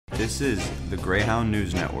This is the Greyhound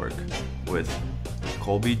News Network with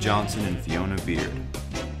Colby Johnson and Fiona Beard,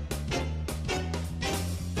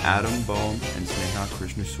 Adam Bohm and Sneha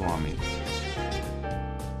Krishnaswamy,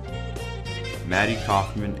 Maddie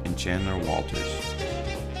Kaufman and Chandler Walters,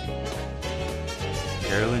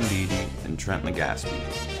 Carolyn Deedy and Trent Legaspi,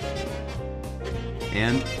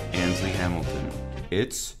 and Ansley Hamilton.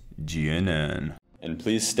 It's GNN. And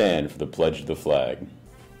please stand for the Pledge of the Flag.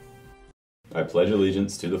 I pledge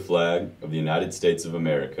allegiance to the flag of the United States of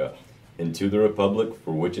America and to the republic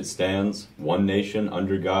for which it stands, one nation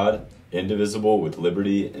under God, indivisible with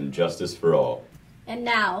liberty and justice for all. And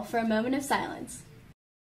now for a moment of silence.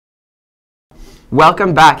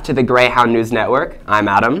 Welcome back to the Greyhound News Network. I'm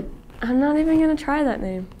Adam. I'm not even going to try that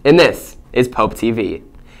name. And this is Pope TV.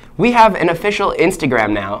 We have an official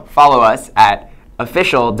Instagram now. Follow us at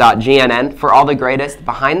official.gnn for all the greatest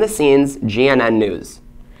behind-the-scenes GNN news.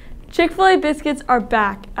 Chick-fil-A biscuits are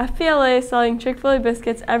back. FPLA is selling Chick-fil-A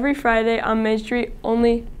biscuits every Friday on Main Street,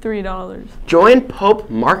 only $3. Join Pope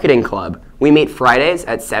Marketing Club. We meet Fridays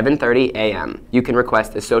at 7:30 a.m. You can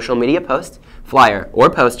request a social media post, flyer, or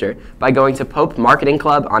poster by going to Pope Marketing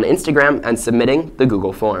Club on Instagram and submitting the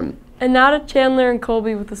Google form. And now to Chandler and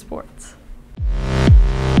Colby with the sports.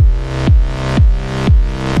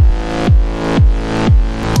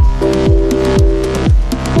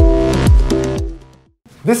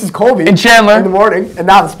 This is Colby and Chandler in the morning, and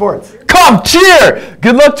now the sports. Come cheer!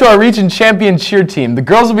 Good luck to our region champion cheer team. The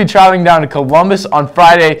girls will be traveling down to Columbus on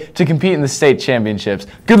Friday to compete in the state championships.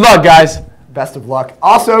 Good luck, guys. Best of luck.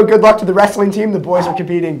 Also, good luck to the wrestling team. The boys are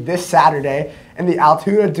competing this Saturday in the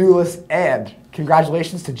Altoona Duelist, and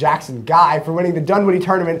congratulations to Jackson Guy for winning the Dunwoody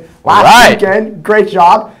tournament last weekend. Great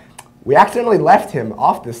job. We accidentally left him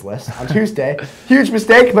off this list on Tuesday. Huge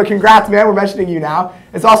mistake, but congrats, man. We're mentioning you now.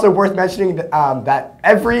 It's also worth mentioning that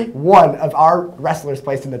every one of our wrestlers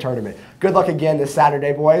placed in the tournament. Good luck again this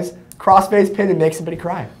Saturday, boys. Crossface pin and make somebody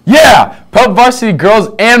cry. Yeah! Pope varsity girls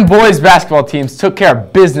and boys basketball teams took care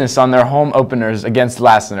of business on their home openers against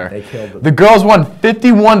Lassiter. They killed them. The girls won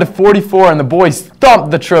 51-44, and the boys thumped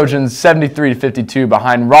the Trojans 73-52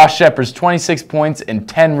 behind Ross Shepard's 26 points and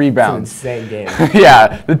 10 rebounds. It's an insane game.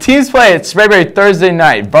 Yeah, the teams play at Sprayberry Thursday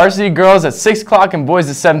night. Varsity girls at 6 o'clock and boys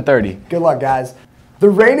at 7:30. Good luck, guys. The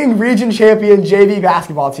reigning region champion JV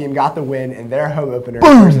basketball team got the win in their home opener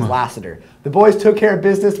versus Lassiter. The boys took care of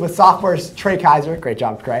business with sophomores Trey Kaiser, great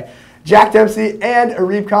job, Trey, Jack Dempsey, and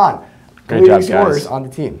Arib Khan, leading scorers on the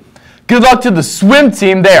team. Good luck to the swim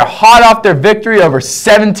team. They are hot off their victory over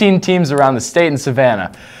 17 teams around the state in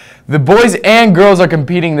Savannah. The boys and girls are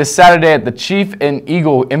competing this Saturday at the Chief and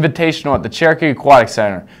Eagle Invitational at the Cherokee Aquatic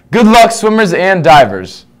Center. Good luck, swimmers and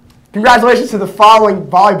divers. Congratulations to the following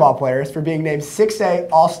volleyball players for being named 6A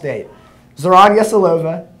All-State. Zoran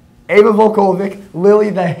Yesilova, Ava Volkovic, Lily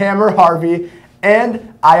the Hammer Harvey,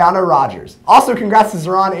 and Ayana Rogers. Also, congrats to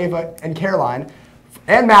Zoran, Ava, and Caroline,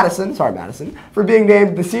 and Madison, for being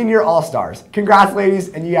named the Senior All-Stars. Congrats, ladies,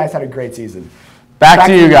 and you guys had a great season. Back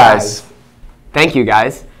to you guys. Thank you,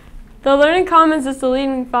 guys. The Learning Commons is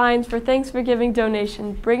deleting fines for Thanksgiving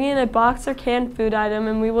donation. Bring in a box or canned food item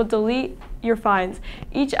and we will delete your fines.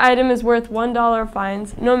 Each item is worth $1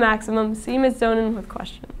 fines, no maximum. See Ms. Zonin with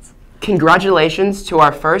questions. Congratulations to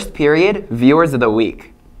our first period Viewers of the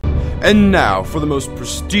Week. And now for the most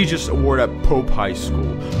prestigious award at Pope High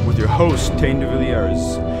School with your host, Tane de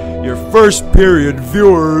Villiers, your first period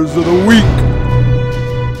Viewers of the Week.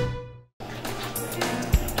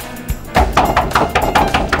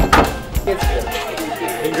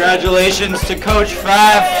 Congratulations to Coach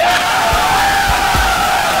Five.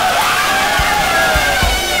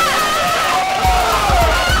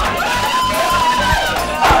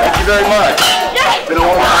 Thank you very much. It's been a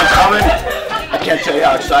long time coming. I can't tell you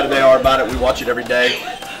how excited they are about it. We watch it every day.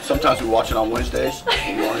 Sometimes we watch it on Wednesdays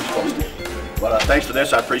when we aren't supposed to. But thanks for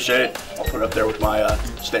this. I appreciate it. I'll put it up there with my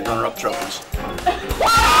state runner-up trophies.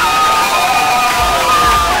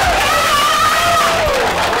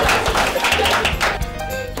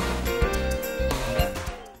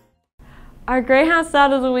 Our Greyhound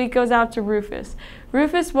Stat of the Week goes out to Rufus.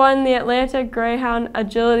 Rufus won the Atlanta Greyhound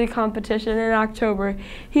Agility Competition in October.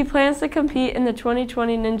 He plans to compete in the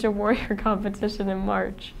 2020 Ninja Warrior Competition in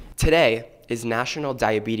March. Today is National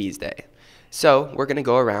Diabetes Day. So we're going to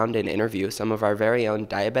go around and interview some of our very own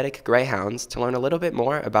diabetic greyhounds to learn a little bit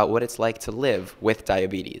more about what it's like to live with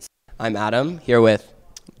diabetes. I'm Adam, here with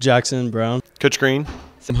Jackson Brown. Coach Green.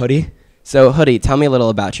 I'm Hoodie. So Hoodie, tell me a little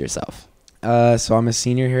about yourself. So I'm a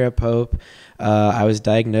senior here at Pope. I was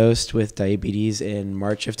diagnosed with diabetes in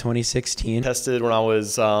March of 2016. Tested when I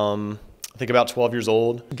was, I think about 12 years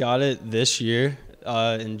old. Got it this year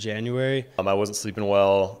in January. I wasn't sleeping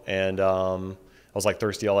well, and I was like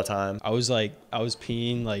thirsty all the time. I was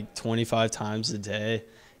peeing like 25 times a day,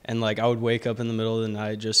 and like I would wake up in the middle of the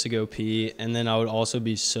night just to go pee, and then I would also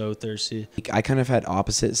be so thirsty. I kind of had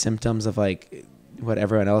opposite symptoms of like what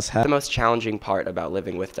everyone else had. The most challenging part about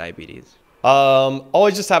living with diabetes?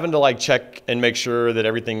 Always just having to like check and make sure that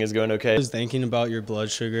everything is going okay. I was thinking about your blood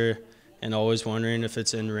sugar and always wondering if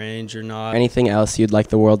it's in range or not. Anything else you'd like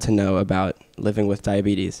the world to know about living with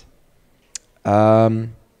diabetes?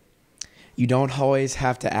 You don't always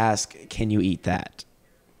have to ask, can you eat that?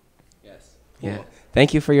 Yes. Yeah.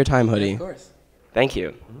 Thank you for your time, Hoodie. Yeah, of course. Thank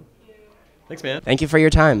you. Thanks, man. Thank you for your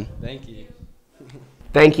time. Thank you.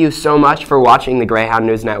 Thank you so much for watching the Greyhound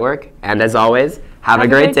News Network. And as always, have a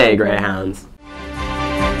great day, Greyhounds.